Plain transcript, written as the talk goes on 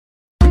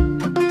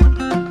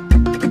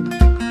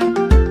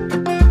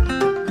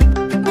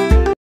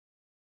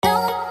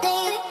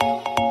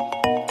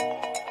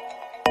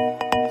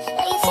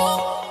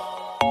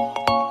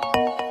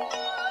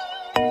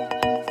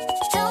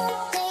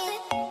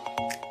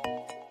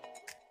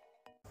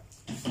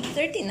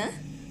30 na?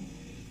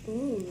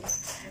 Ooh.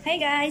 Hi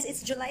guys,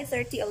 it's July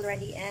 30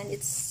 already and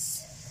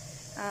it's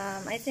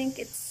I think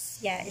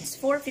it's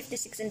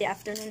 4:56 in the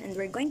afternoon and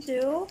we're going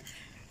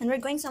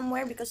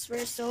somewhere because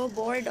we're so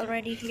bored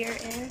already here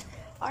in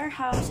our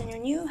house, in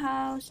your new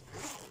house.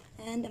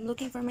 And I'm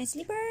looking for my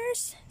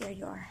slippers. There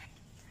you are.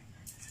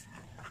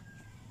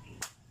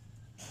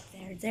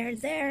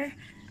 There.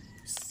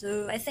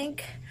 So I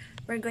think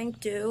we're going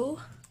to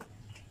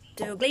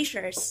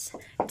Glaciers.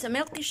 It's a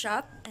milk tea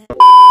shop.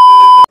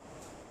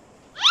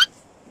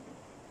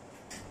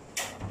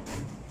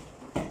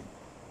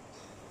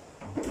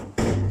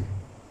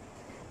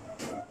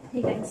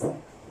 Hey guys,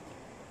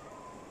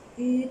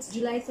 it's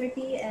July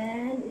 30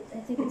 and I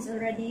think it's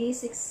already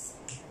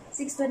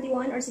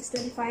 6:21 or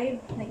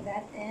 6:25 like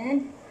that,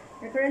 and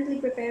we're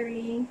currently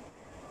preparing.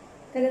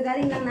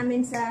 Kagagaling lang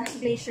namin sa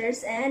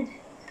Glaciers and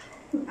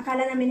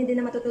akala namin hindi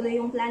na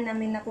matutuloy yung plan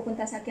namin na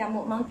pupunta sa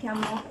Kiamo, Mount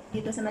Kiamo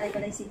dito sa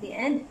Malaybalay City,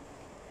 and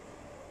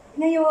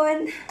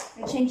ngayon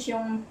change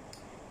yung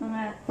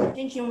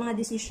mga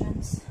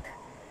decisions.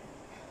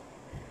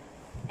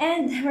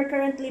 And we're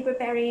currently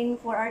preparing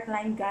for our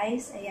climb,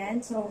 guys.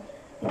 Ayan, so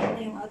ito na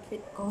yung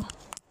outfit ko.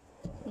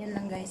 Ayan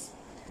lang, guys.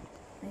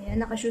 Ayan,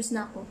 naka-shoes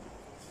na ako.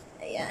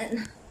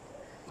 Ayan.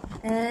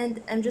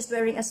 And I'm just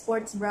wearing a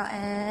sports bra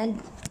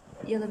and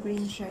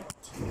yellow-green shirt.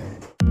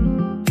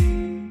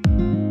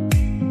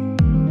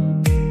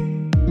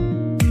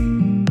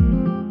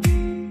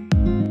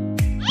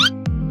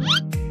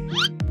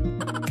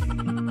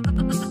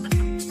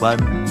 One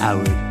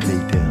hour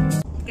later.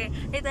 Okay,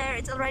 hey there,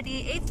 it's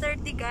already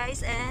 8:30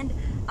 guys, and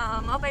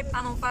mapay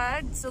among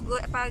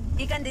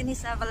pag-ikan din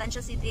sa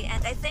Valencia City,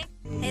 and I think,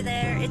 hey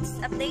there, it's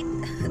update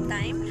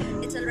time.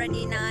 It's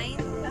already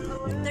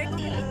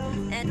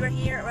 9:30 and we're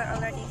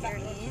already here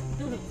in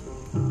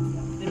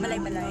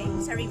Malaybalay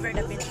sa River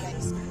Dapit,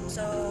 guys.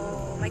 So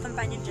my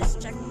companion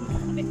just checked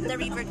the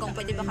river kung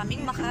pwede ba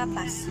kaming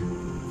makapass.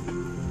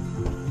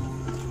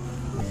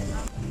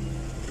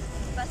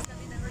 Pass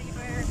kami ng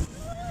river.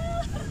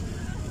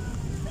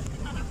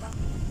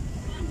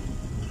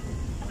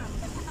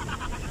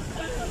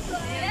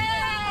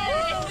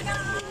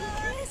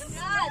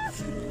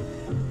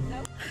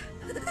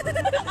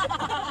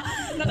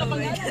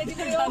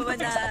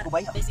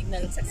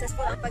 Signal.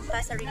 Successful ang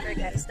pagpass sa river,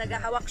 guys.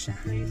 Nagahawak siya.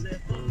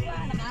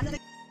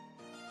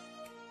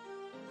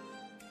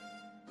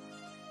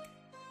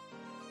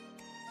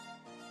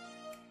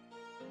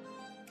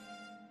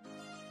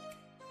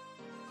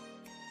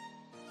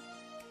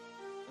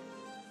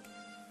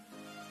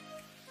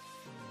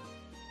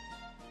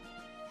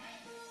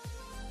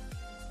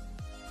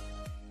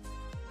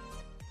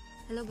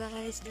 Hello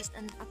guys, just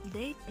an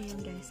update.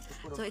 Ayan guys,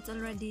 so it's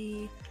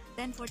already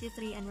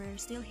 10:43 and we're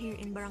still here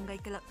in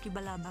Barangay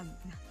Kibalabag,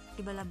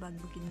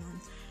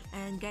 Bukidnon.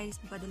 And guys,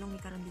 padulong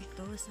ni karon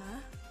dito sa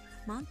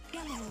Mount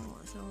Kiamo.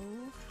 So,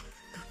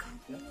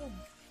 go.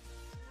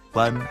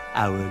 1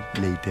 hour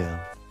later.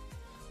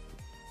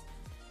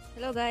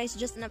 Hello guys,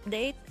 just an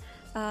update.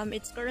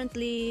 It's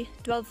currently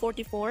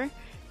 12:44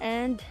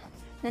 and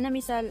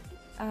nanami sa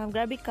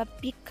grabe ka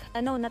peak,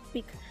 not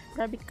peak,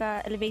 grabe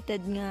ka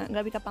elevated nga,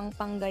 grabe ka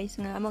pang guys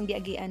nga among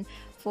giagian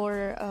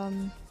for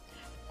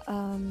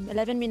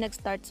 11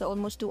 minutes start, so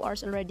almost 2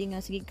 hours already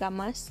nga sige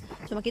kamas.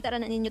 So makita ra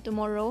na ninyo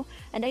tomorrow,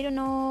 and I don't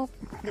know,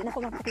 di na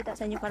ko makita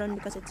sa inyo karon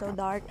because it's so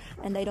dark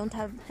and I don't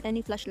have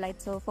any flashlight,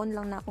 so phone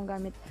lang na akong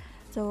gamit.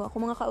 So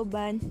ako mga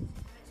kauban,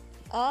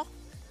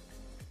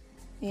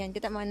 ayan,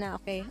 kita mo na,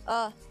 okay,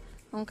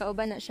 ang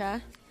kauban na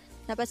siya,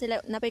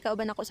 napay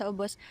kauban ako sa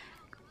ubos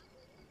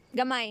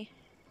gamay.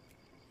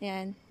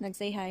 Ayan,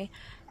 nag-say hi.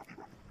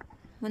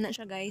 Mana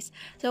siya guys.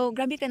 So,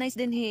 grabe ka nice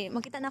din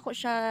makita na ako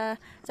siya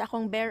sa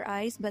akong bare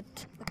eyes, but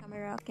the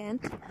camera can't.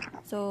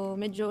 So,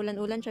 medyo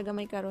ulan-ulan siya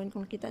gamay karon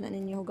kung kita na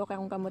ninyo. Hugaw kay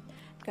akong kamot.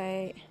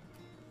 Kay,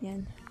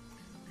 yan.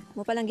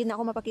 Mo pa lang gid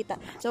na ako mapakita.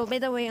 So, by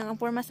the way, ang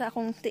forma sa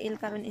akong tiil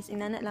karon is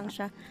inana lang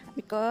siya.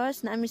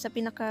 Because, naami sa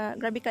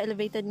grabe ka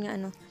elevated nga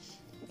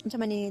unsa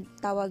man ni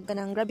tawag ka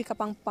ng grabe ka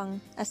pang.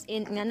 As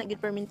in, nga na gid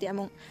perminti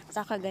among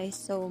saka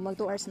guys. So, mag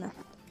 2 hours na.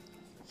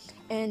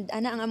 And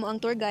ana ang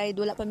tour guide,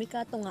 wala pa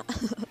mikato nga.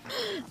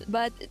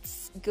 But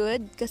it's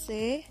good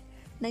kasi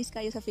nice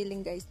kayo sa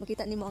feeling, guys.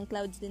 Makita nimo ang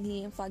clouds din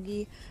ang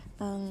foggy,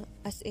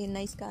 as in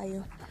nice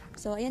kayo.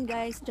 So ayan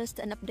guys,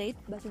 just an update.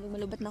 Basta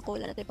malubat na ko,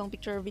 wala na tayo pang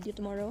picture or video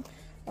tomorrow.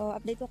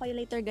 Update ko kayo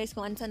later guys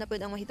kung ano na pud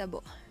ang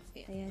mahitabo.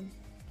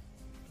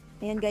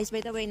 Ayan guys,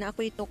 by the way, na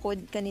ako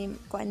itukod kani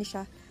kuan ni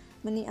siya.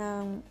 Mani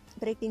ang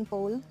trekking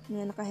pole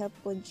nga naka-help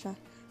pod siya.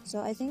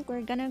 So I think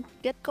we're gonna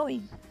get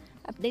going.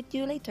 Update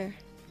you later.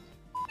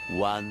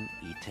 One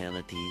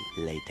eternity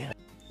later.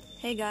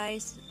 Hey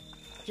guys,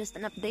 just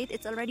an update.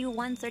 It's already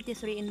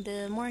 1:33 in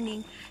the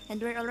morning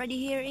and we're already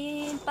here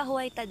in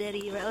Pahuay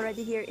Taderi. We're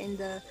already here in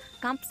the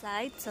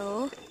campsite.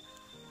 So,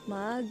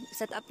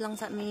 mag-set up lang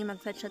sa mi,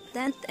 mag-fetch a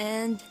tent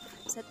and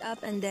set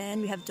up, and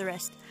then we have to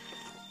rest.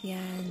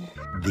 Yan.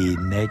 The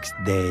next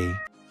day.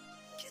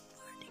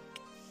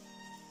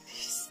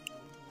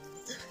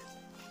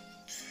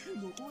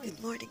 Good morning.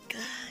 Good morning,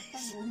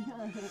 guys.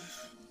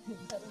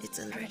 It's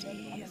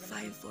already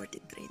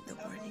 5:43 in the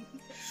morning.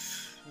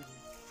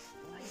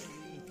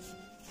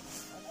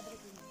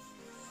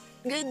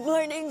 Good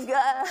morning,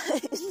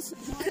 guys.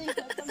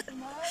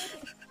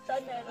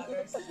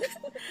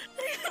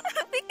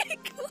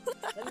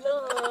 Hello.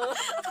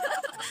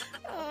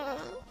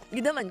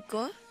 Gidaman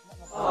ko?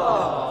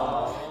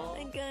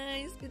 Hi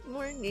guys, good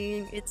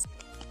morning. It's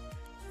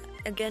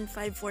again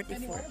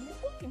 5:44.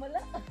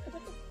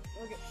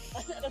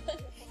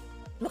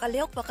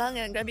 Makalihok pa ka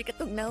nga, grabe ka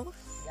tugnaw.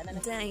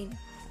 Dine.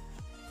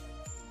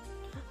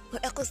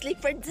 Ako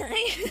sleeper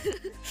dine.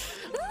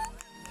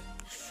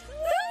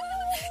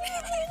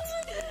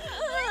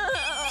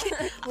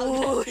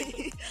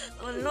 Uy,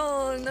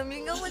 ano,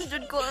 namingaw man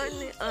dyan ko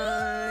ani.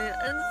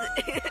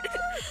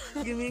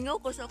 Gimingaw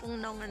ko sa akong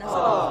naong na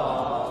nasa.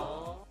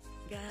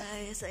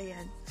 Guys,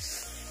 ayan.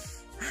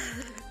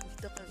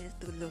 Dito kami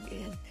tulog,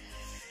 ayan.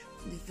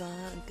 Diba,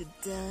 ang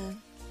ganda.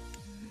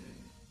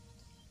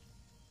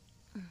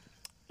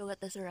 Look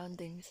at the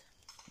surroundings.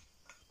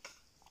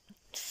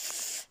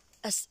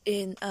 As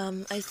in,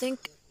 I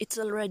think it's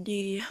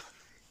already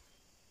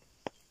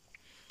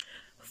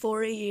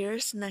 4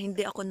 years na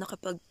hindi ako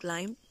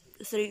nakapag-climb.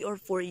 3 or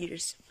 4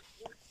 years.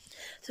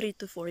 3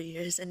 to 4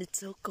 years. And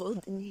it's so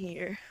cold in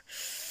here.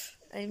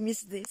 I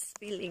miss this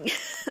feeling.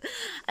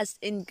 As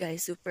in,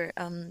 guys, super,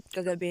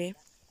 kagabi,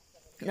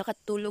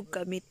 nakatulog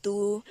kami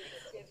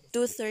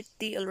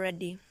 2:30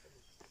 already.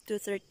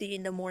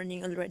 2:30 in the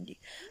morning already.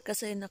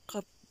 Kasi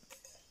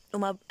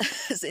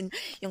as in,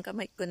 yung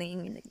kamay ko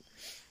nanginginig.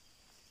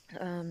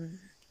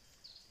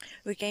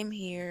 We came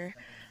here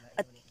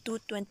at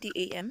 2:20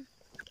 a.m.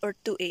 or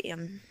 2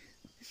 a.m.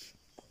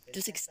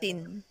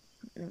 2:16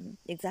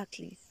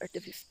 exactly, or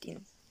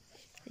 2:15.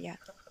 Yeah.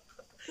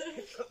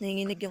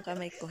 Nanginginig yung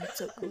kamay ko.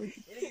 It's so good.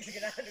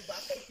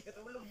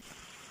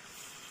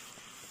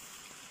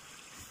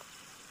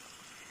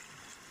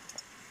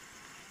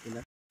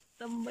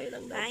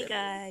 Hi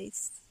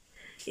guys.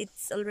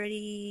 It's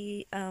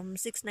already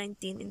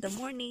 6:19 in the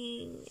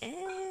morning.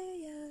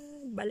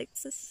 Balik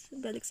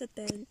sa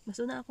tent.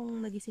 Mas una akong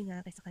nagising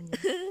nga kaysa kanya.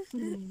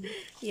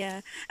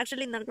 Yeah.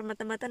 Actually,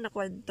 mata-mata na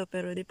kwadto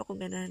pero di pa ko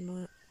ganahan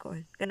mo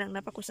call. Kanang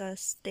napa ko sa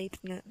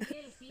state nga.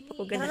 Pa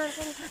ko ganahan.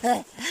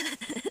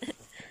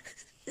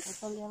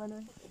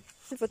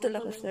 Putol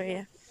ako,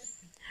 sorry.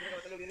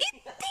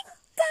 Eating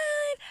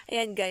time!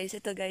 Ayan guys,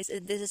 ito guys,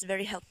 this is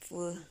very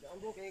helpful.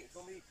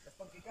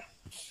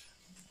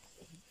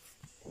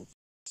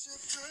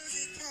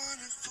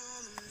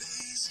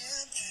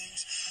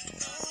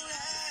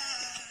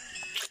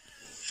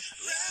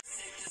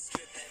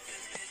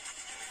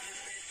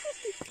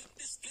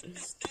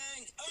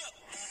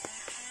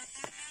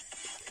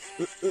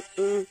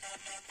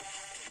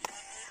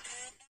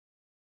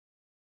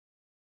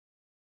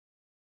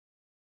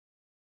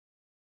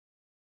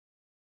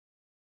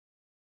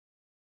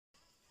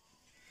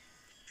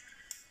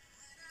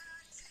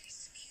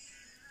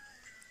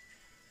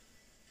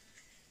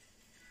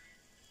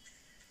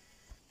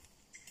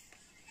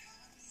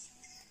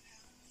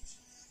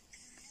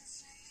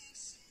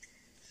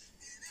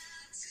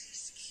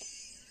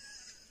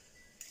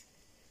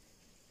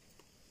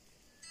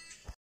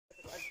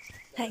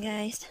 Hi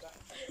guys,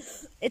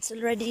 it's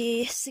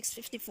already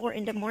 6:54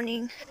 in the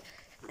morning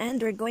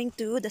and we're going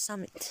to the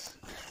summit.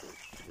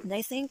 And I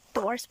think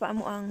 2 hours pa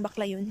mo ang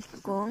baklayon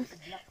kung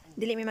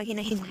dili may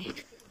maghinahinay.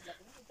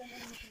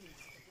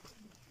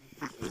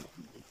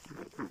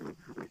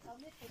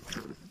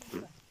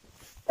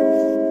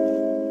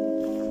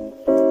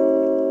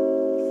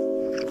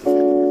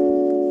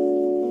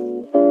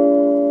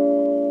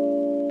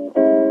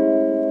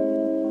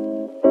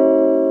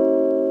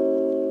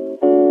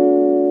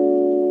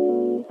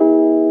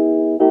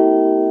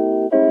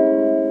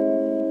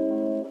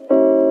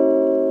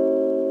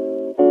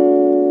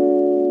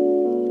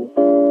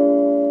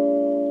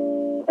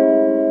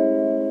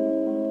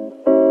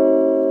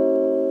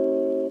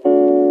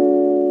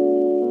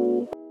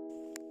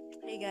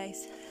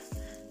 Guys,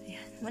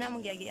 ayan, muna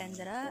mong giagian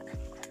dara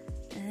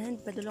and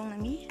padulong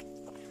nami.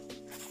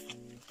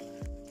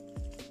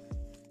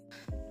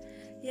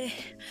 Yeah,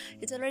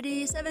 it's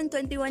already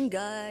 7:21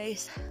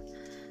 guys.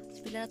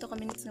 Pila na to ka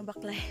minutes nga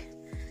baklay.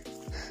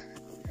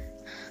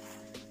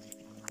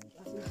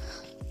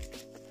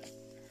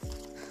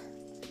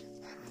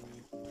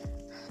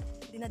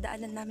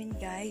 Dinadaanan namin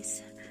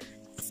guys,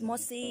 it's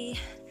mossy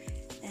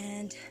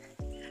and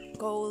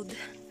cold.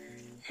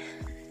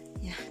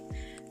 Yeah,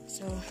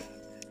 so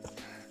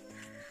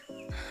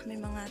may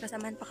mga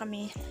kasamaan pa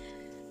kami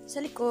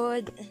sa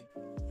likod.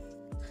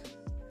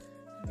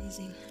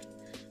 Amazing.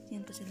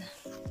 Yan po sila.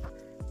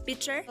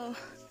 Pitcher? Oh,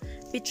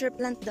 pitcher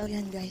plant daw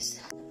yan guys.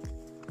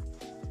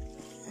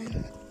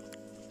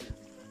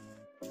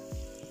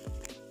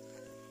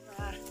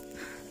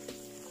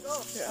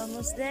 We're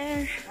almost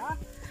there.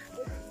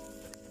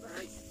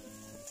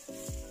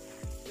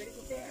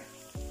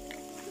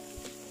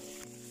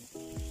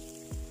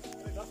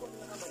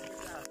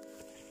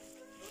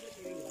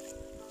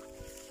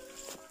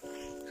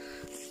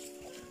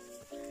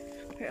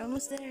 We're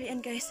almost there.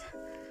 Yan guys.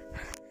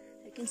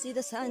 I can see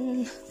the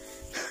sun.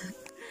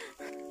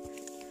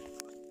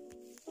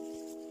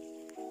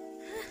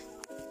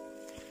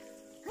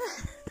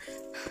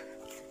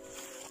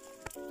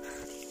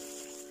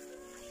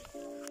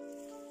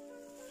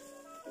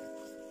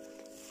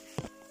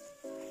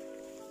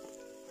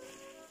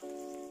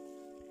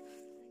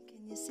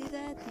 Can you see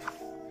that?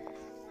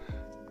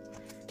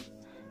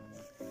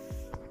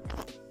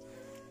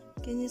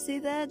 Can you see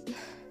that?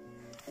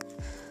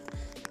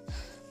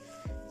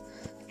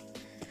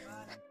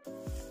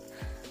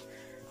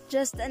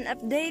 Just an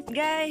update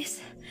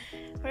guys.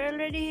 We're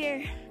already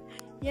here.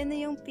 Yan na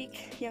yung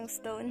peak, yung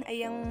stone,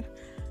 ay yung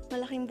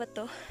malaking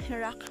bato,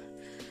 yung rock.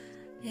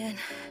 Yan.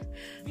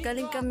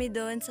 Galing kami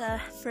doon sa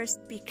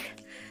first peak.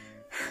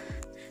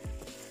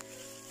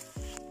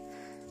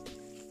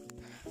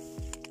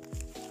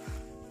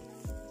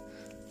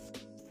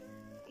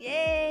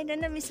 Yay! Na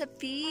namin sa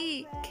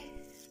peak.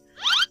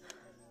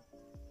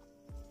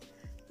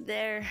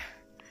 There.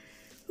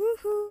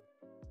 Woohoo!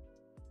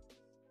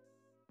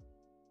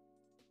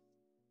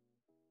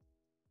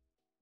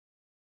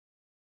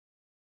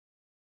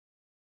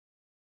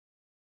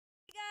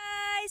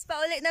 Guys,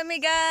 paulit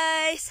nami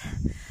guys.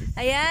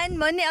 Ayan,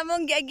 mo ni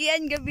among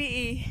giagian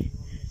gabi.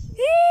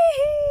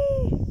 Hihi.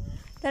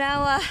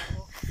 Tanawa.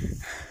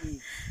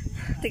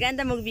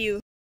 Tiganda mong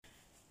view.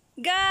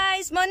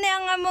 Guys, mo ni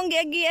ang among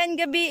giagian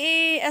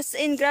gabi. As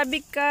in,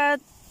 grabe ka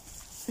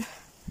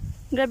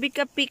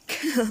peak.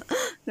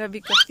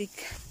 Grabe ka peak.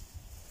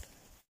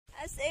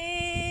 As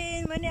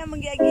in, mo ni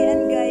among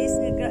giagian guys.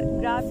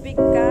 Grabe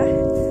ka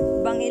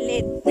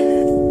bangilid.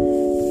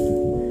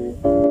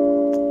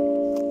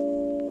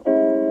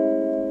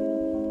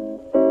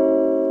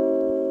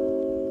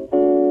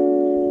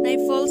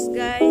 Falls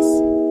guys.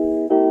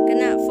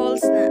 Kana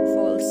falls na,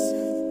 falls.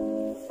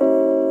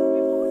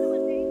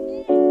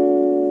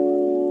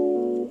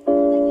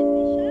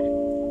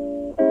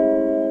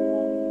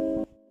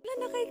 Wala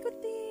na kay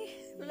kuti.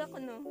 Wala ko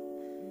no.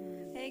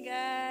 Hey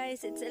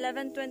guys, it's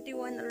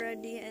 11:21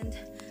 already and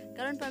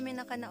karon pa mi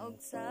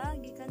nakanaog sa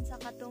gikan sa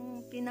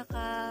katong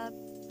pinaka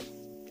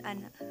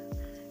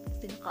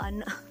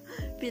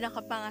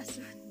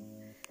pangason.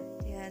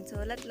 Yan,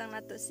 so ulat lang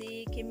nato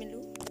si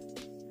Kimilu.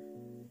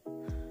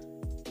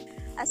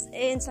 As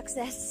in,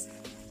 success.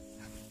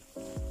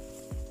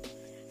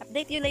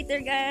 Update you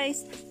later,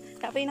 guys.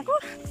 Kapay na ko.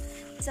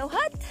 So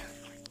hot.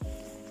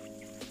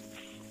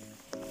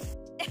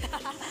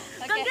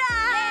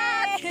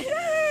 Congrats!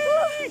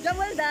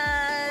 Well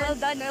done. Well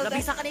done, well done.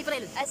 Labisa ka na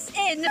April. As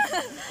in.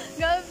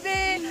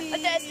 Gabi.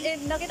 At as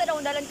in, nakita na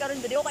akong dalan karon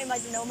ba? Di ko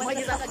ka-imagine na. May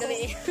kita sa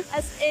gabi.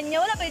 As in, nga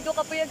wala pa ito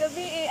kapoy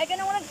gabi. Ay,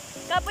 ganang wala.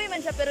 Kapoy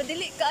man siya, pero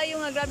dili kayo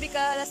nga. Grabe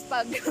ka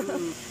laspag.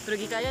 Pero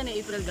gikaya ni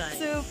April guys.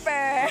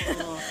 Super.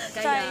 Oo,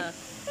 kaya.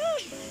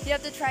 You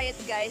have to try it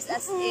guys.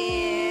 As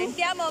in,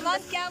 Kiamo,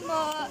 Mount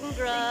Kiamo.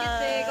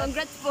 Congrats.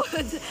 Congrats po.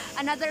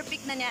 Another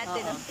peak na niya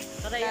ate. No?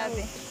 Para yung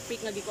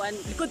peak na gikuan.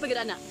 Likod pa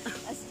gina na.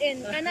 As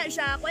in, kana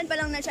siya, kuan pa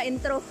lang na siya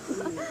intro.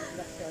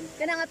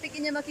 Kana nga peak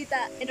niya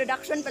makita.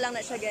 Introduction pa lang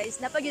na siya guys.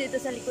 Napagyo dito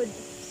sa likod.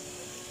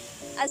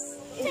 As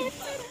in.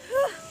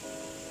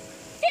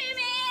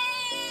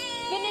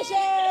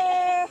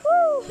 Finisher!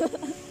 Woo!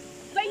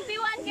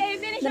 21K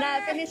finisher!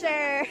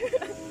 Finisher!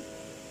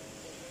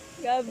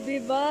 Gabi,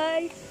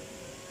 bye!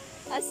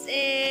 As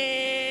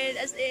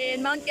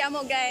in, Mount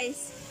Kiamo,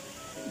 guys.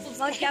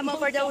 Mount Kiamo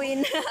for the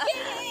win.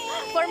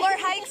 For more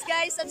hikes,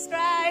 guys,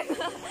 subscribe.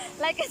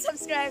 Like and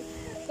subscribe.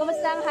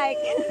 Kumusta ang hike?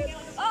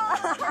 Oh,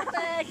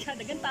 perfect!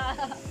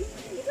 Naganta!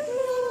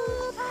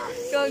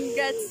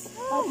 Congrats!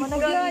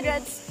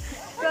 Congrats!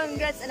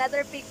 Congrats!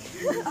 Another peak.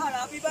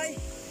 Happy bye!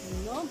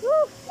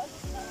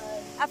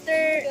 After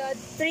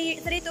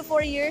 3 to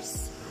 4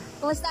 years,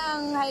 kumusta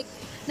ang hike?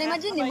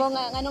 Na-imagine ni mo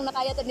nga anong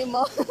nakayatan ni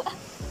mo.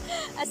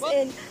 As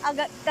in,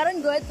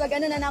 karon good pag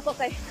ano na nako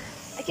kay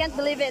I can't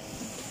believe it.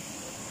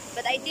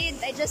 But I did.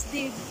 I just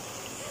did.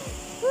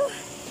 Whew.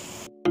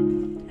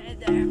 Hi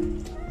there.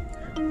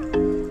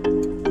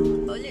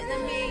 Ulit na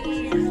may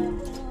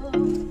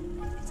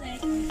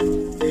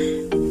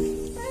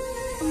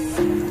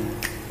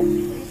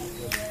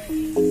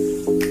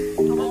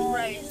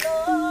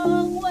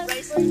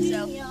rice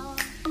itself.